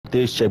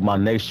this check, my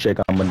next check,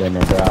 I'm gonna then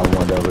grab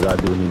one though, but I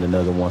do need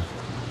another one.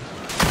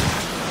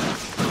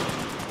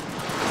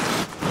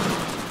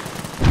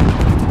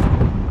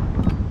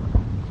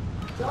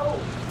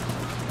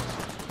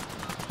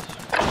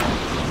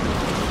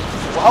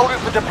 We're holding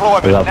for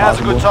deployment. Now's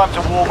a good time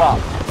to warm up.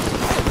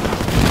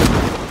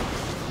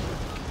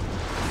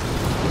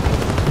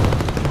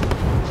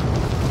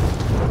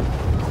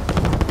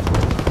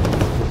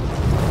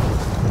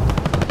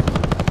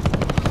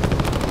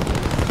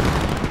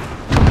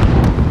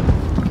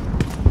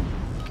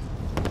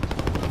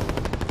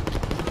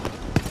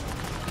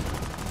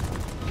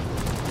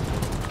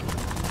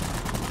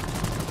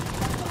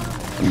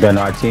 Then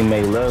our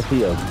teammate Love,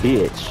 he a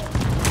bitch.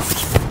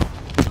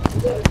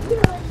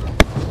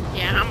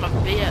 Yeah, I'm a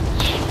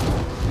bitch.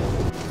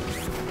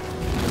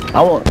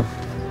 I want.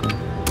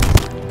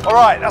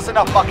 Alright, that's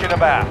enough fucking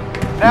about.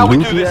 Now we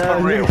do this for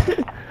real.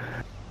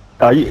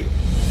 Are you?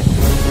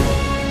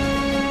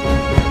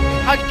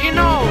 How'd you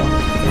know?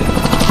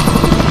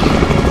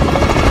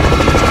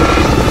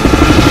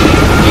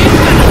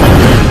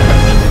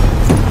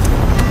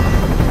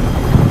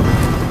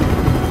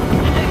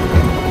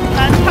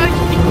 That's how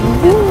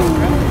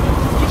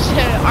you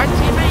said our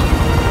teammate,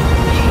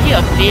 he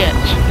a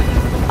bitch.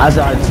 I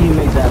said our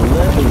teammates that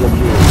left is a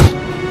bitch.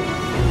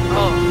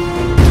 Oh.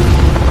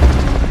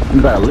 You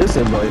gotta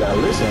listen, bro. You gotta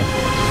listen.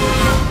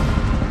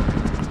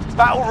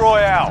 Battle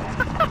Royale.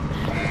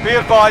 Be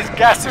advised,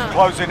 gas is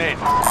closing in.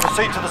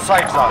 Proceed to the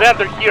safe zone. They're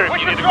here if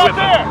you need to with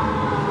them.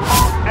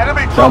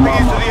 Enemy dropping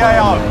into the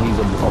AO. Man, he's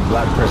a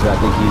black person. I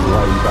think he's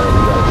right. You gotta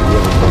be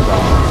able to take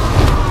off.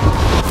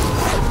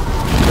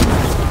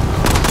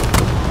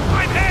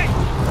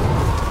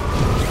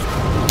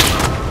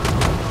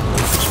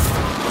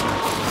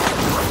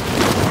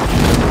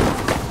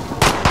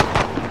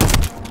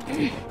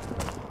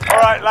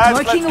 Alright lads,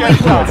 let's get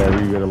started.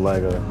 Okay, we gotta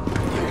like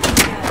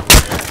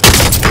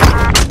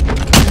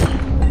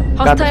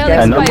Hostile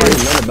and nobody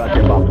expired. learned about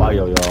that about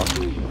bio, y'all.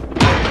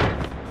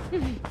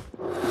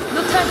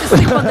 No time to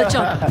sleep on the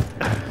job.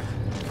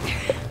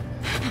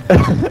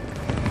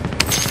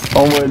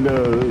 Oh my no,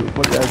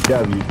 fuck that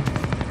W.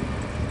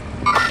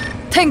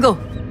 Tango.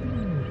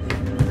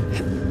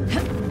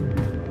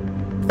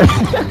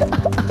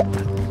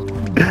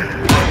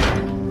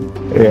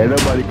 Yeah,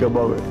 nobody come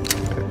over.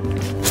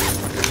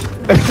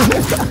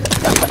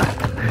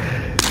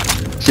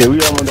 Shit, we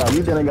almost got.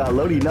 We done got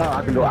Lodi now.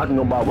 I can go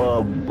buy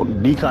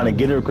Decon and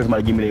get her because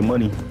somebody give me their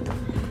money.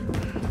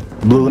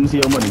 Blue, let me see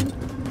your money.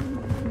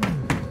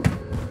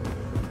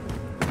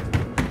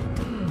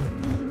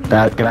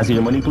 Can I see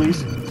your money,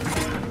 please?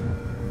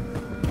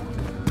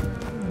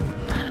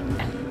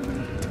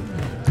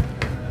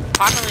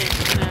 Finally,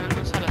 someone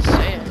knows how to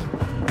say it.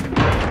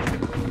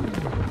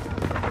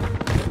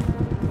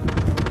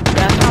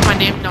 That's how my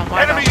name don't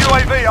mind. Enemy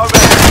UAV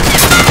overhead.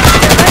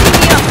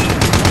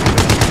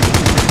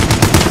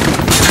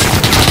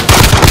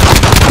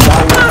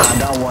 I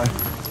got one.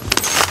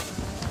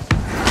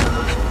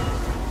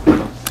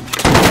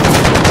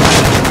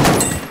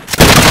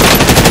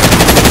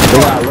 They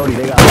got Lodi,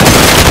 they got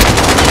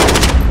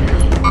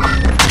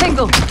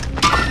Tango.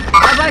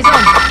 Have eyes on.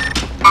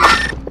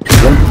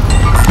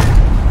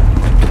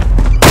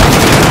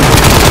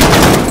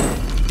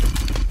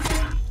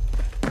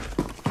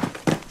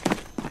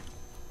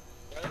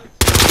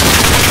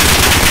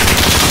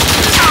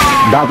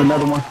 Got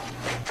another one.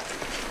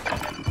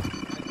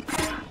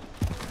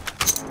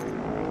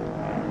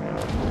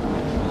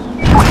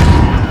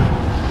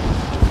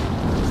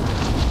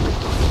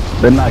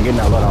 They're not getting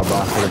that load out, bro.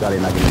 I swear to God,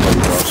 they're not getting that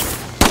load,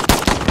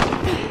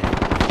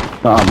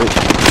 bro. Bitch.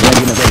 They're not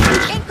getting that load,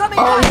 bitch.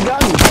 Oh, he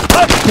got me.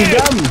 He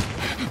got me.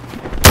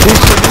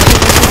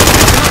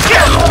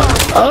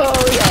 Oh,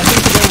 yeah.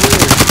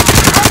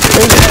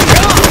 They're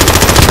gone.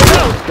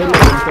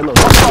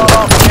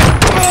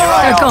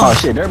 Oh,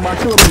 shit. They're about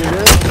two of them,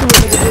 dude.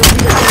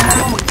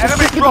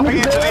 Enemy dropping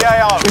into the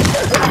AO.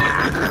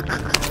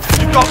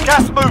 You've got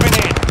gas moving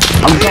in.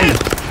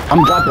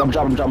 I'm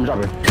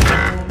dropping.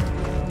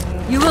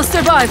 You will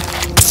survive.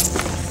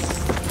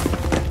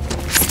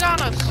 He's on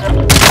us.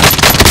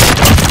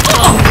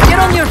 Get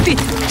on your feet.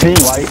 Team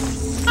white.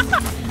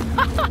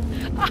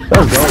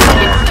 Let's go,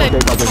 man. What they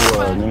about to do,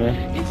 nigga?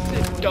 He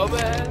said,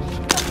 dumbass.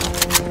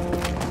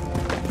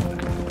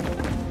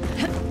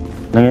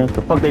 Nigga,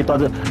 the fuck they thought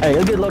that? Hey,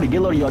 let's get Lodi,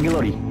 y'all, get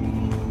Lodi.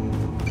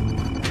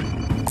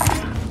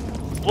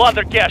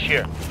 Blunder cash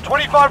here.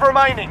 25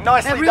 remaining.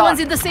 Nicely Everyone's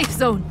done. in the safe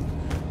zone.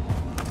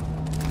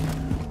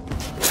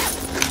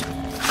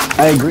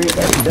 I agree.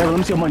 Hey, Devin, let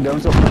me see your money,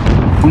 Devin. Let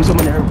me see your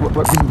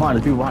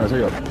money. People behind us,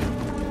 hurry up.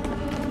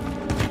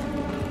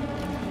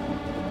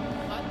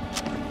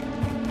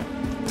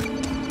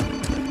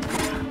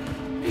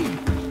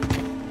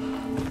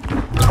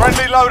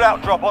 Friendly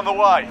loadout drop on the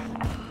way.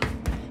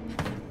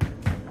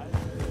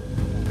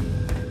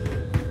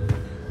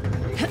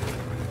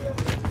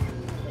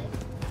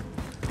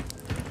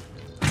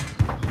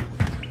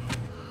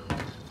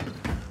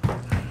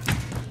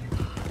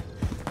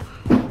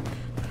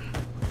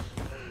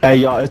 Hey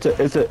y'all, it's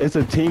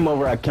a team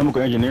over at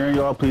Chemical Engineering,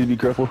 y'all. Please be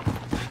careful.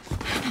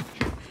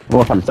 We're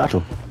gonna find the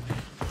satchel.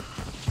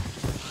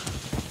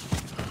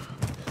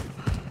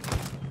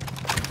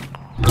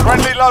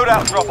 Friendly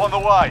loadout drop on the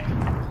way.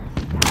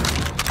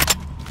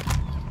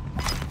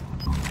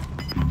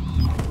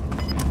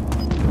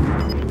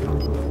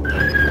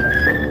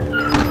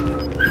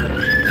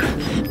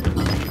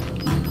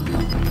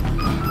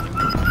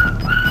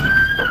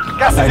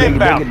 Gas is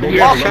inbound. Mark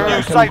the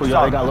new safe Y'all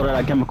zone. got loaded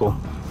that chemical.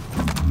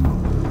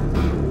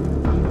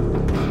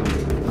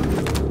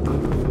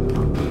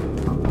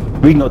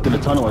 We can go through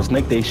the tunnel and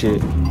snake they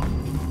shit. Friendly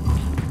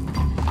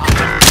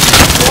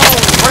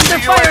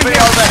UAV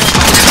overhead.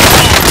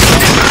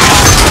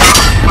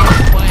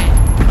 Way.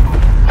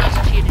 He's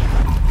cheating.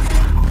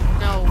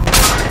 No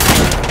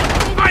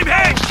way. I'm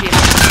hit!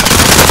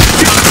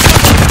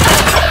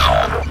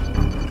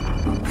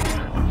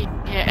 He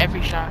hit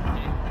every shot.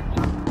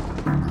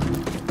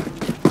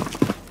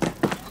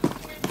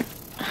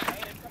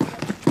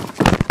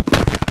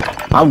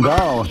 I'm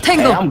gone.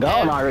 Tango. Hey, I'm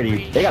gone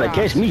already. They gotta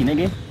catch me,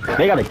 nigga.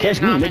 They gotta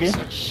catch me, Not nigga. miss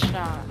a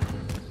shot.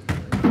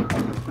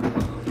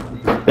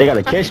 They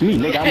gotta catch me,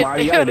 nigga. I'm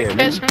already out of there,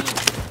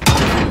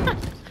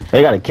 nigga.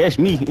 They gotta catch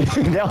me.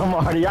 I'm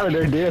already out of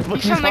there, dude.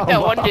 You sound like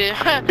that one dude.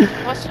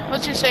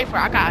 What's your safer?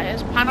 I got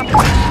his pineapple.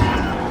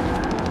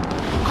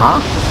 Huh?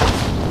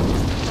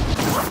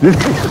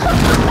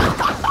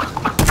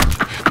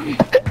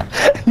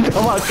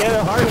 Come on,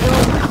 Kevin Hart,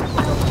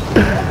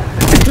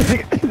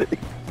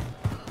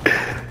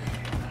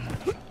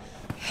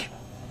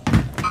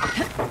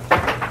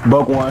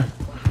 Broke one.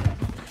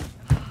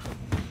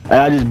 Hey,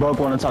 I just broke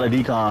one inside the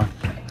decon.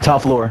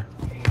 Top floor.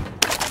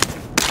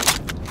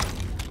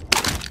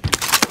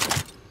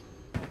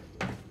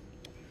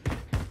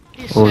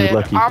 He Oh, said,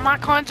 lucky. all my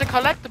coins are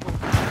collectible.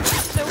 I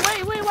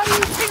said, wait, why do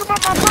you think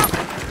about my property?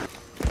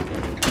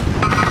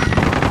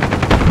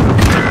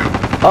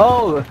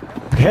 Oh,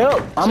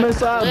 help! I'm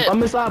It's a clip.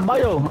 inside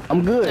bio.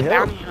 I'm good. It's a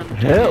Help! bounty hunter.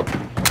 Help!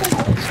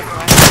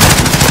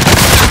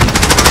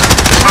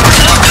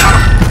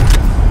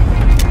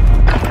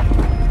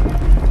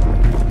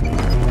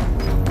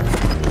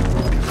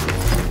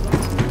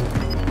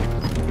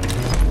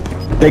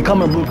 They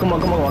coming, Blue. Come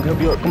on. I can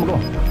help you up. Come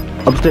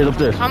on.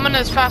 Upstairs. Coming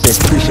as fast Yes,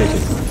 as appreciate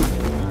it.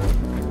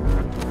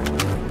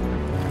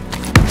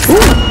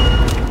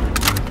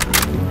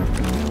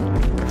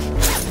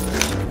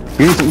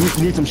 You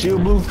need some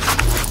shield, Blue?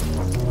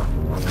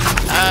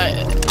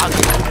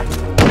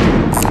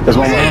 There's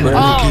one right there.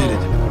 Oh.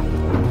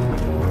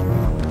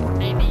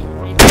 Maybe.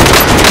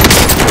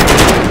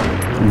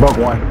 Broke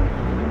one.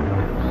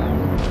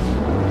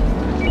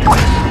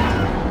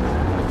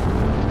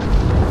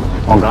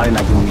 Oh God, he's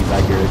not giving me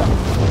back here.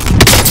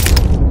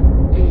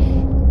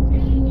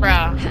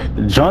 Bruh.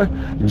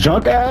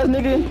 Junk ass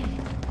nigga.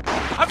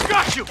 I've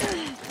got you!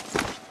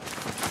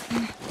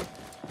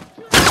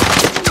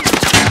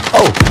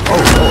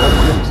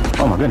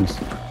 Oh my goodness.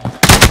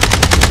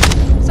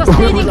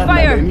 Sustaining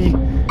fire. Me.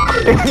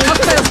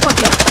 Hostile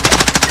spotted.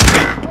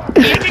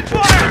 Taking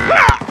fire!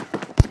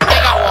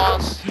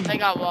 They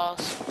got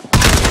walls. For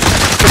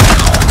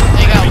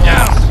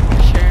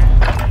sure.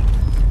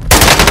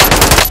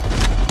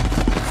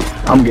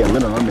 I'm getting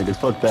lit on them niggas.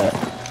 Fuck that.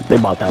 They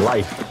bought that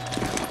life.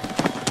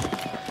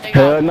 They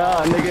Hell got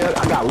nah, nigga.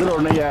 I got lit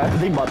on their ass.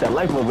 They bought that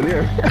life over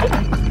there.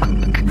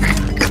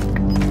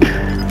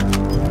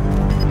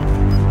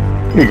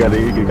 You gotta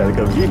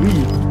come get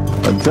me.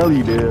 I tell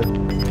you, dude.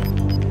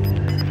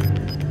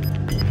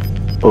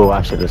 Oh,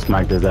 I should have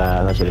smacked his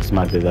ass.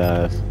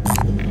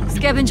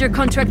 Scavenger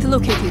contract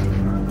located.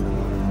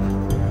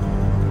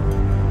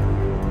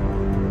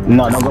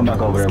 No, don't go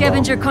back over there,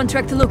 Scavenger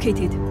contract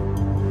located.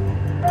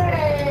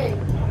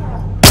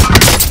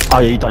 Oh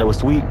yeah, you thought it was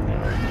sweet?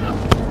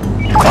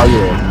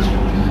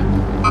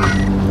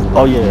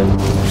 Oh yeah.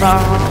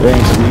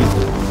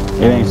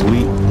 It ain't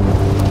sweet.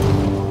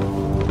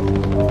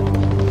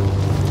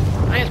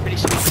 I think it's pretty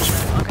sweet.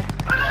 Okay.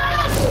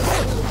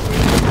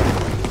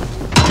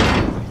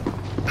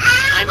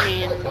 I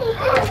mean,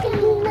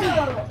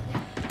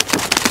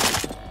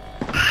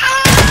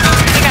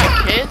 they got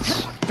kids.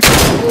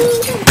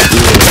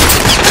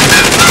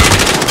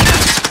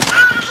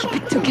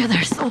 Stick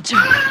together, soldier.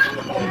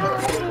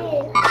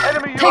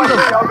 Enemy Tango.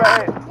 UAV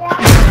overhead.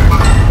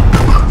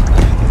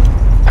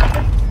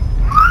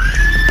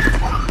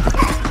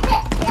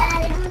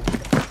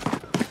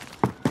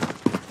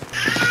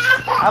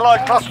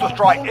 Allied cluster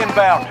strike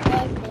inbound.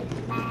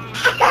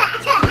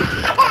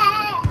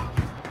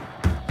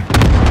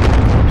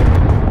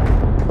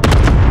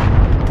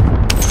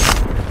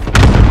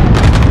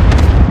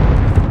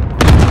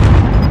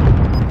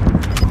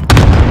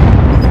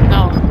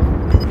 No.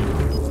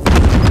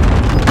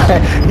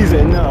 He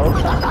said no.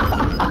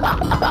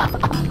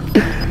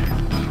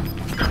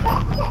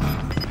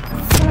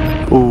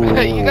 Ooh.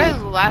 You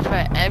guys laugh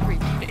at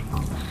everything.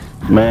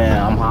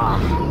 Man, I'm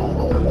hot.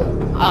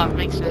 Oh, it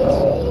makes sense.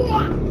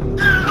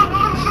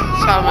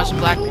 That's how much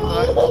black people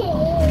are.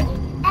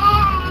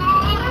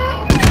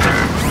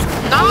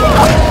 No!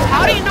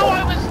 How do you know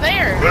I was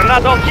there. We're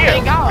not all here.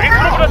 They got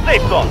Regroup to the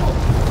safe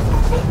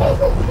zone.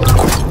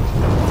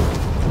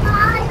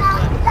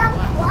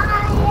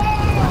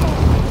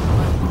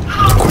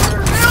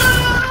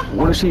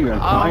 What is she even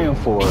crying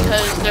for?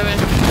 Because there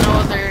was no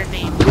other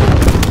name.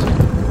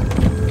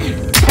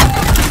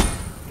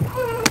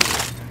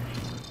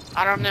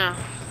 I don't know.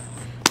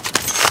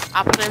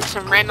 I put in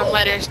some random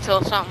letters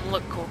till something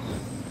looked cool.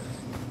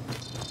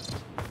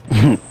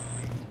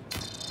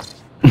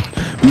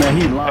 Man,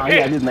 he lying. He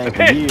had his name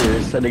for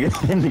years. So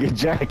nigga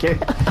jacket.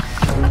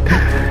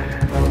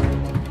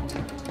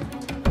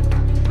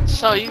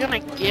 So you gonna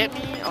get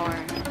me or?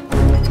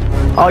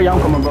 Oh yeah,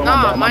 I'm coming, bro.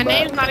 No, my bad.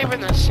 name's not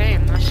even the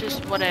same. That's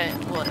just what it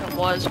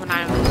was when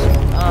I was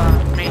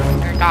made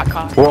or got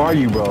caught. Where are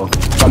you, bro?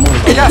 I'm on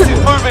Gas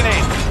is moving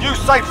in. New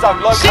safe zone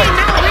See, located.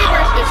 now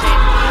Reaper's the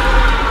same.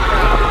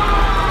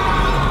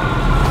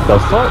 the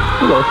fuck?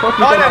 Who the fuck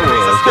you Nine thought I enemies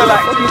was? are still Who the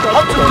active. fuck you thought-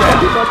 Hunt them who the fuck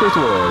down. you thought this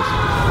was?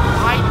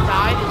 I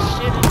died as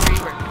shit in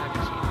Reaper.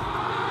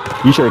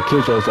 You should have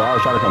killed yourself. I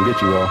was trying to come get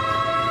you, bro. I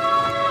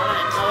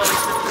didn't know it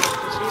was gonna be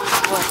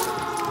conceived. What?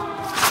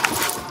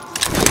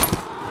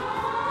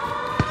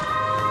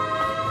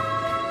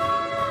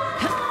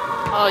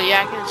 Oh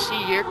yeah, I can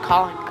see your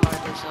calling card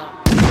is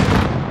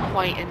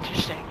quite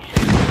interesting.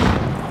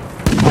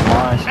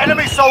 Nice.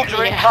 Enemy soldier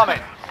Yeah. incoming.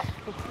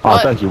 Oh,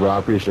 What? thank you, bro. I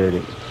appreciate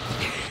it.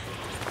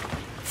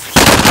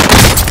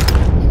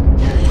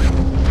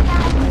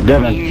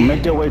 Devin,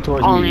 make your way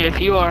towards Only me. if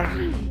you are.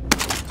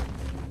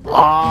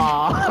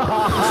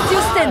 Ah.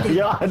 Still standing.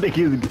 Yo, I think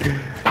he's.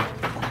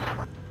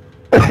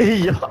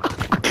 Yo.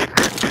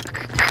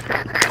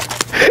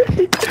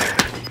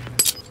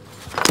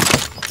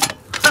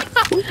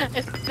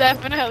 It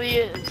definitely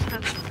is.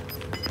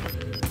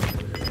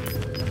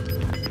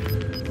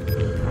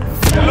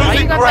 You're Why you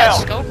losing got that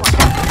ground. scope on?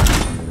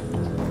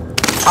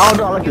 I don't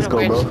know. I like this Get a go,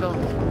 weird bro. scope.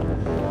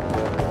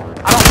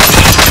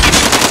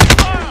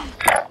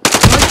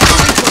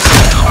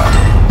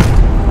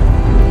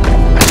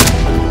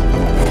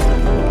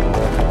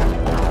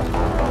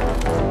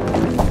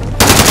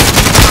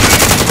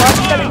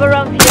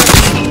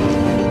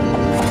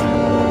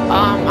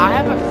 I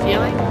have a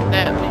feeling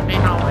that we may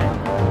not win.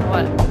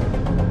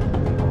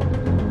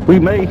 What? We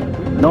may.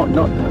 No,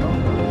 no.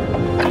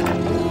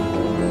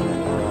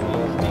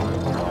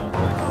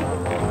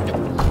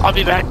 I'll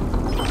be back.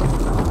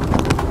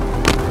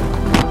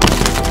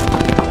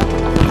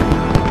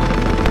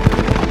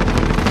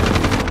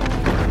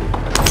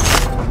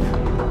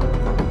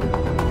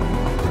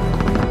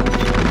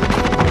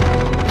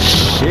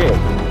 Shit.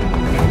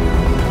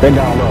 They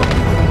down low.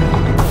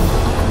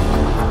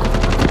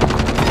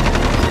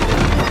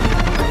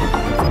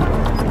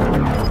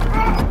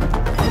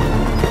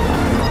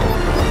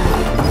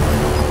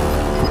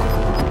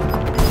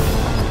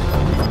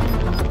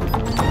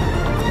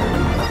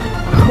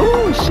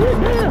 Oh shit,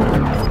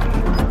 man.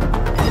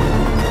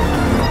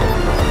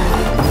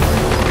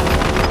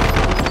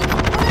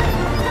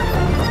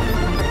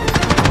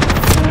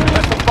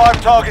 Less than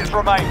 5 targets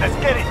remain. Let's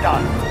get it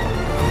done.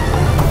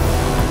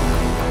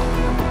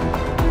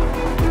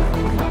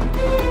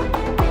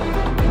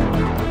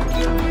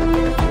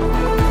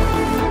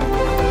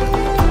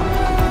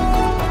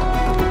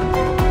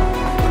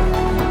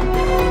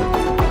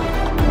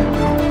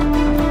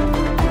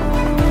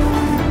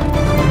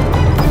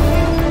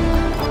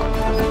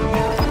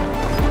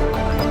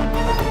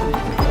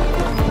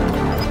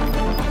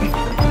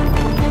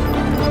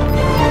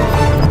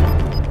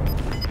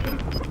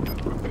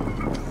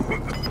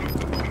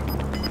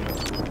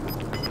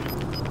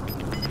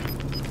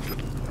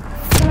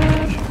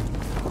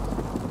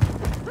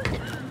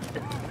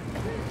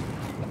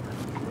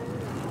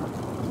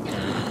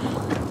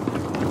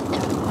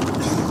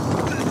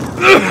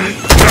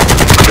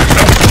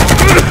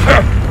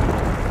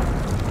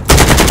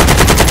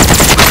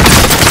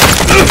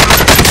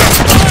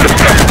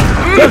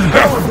 Let's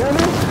go,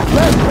 Dennis.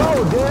 Let's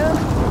go, Dan.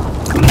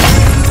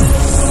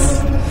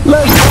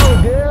 Let's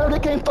go, Dan. They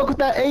can't fuck with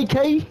that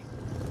AK.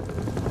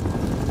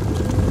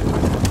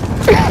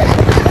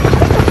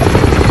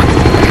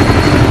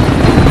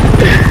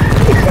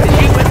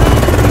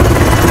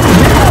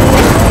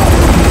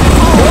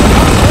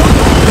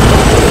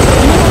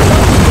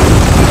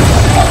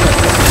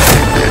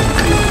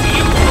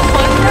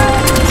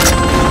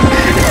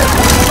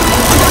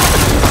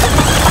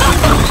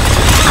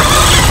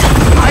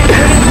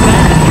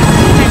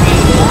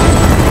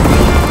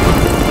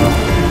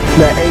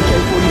 That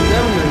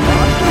AK-47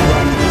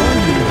 is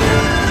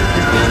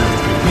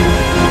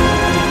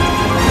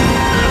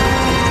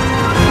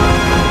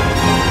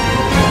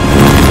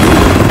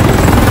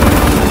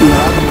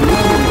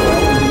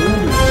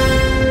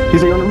he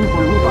said, on the roof,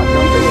 I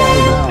can take all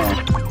down.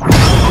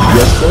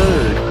 Yes, sir.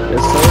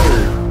 Yes, sir.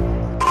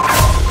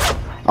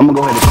 I'm gonna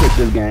go ahead and quit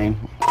this game.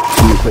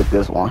 I'm gonna quit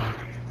this one.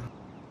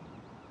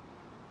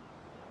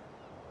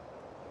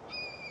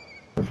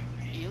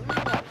 You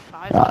got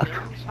 5 Ah.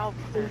 kills? How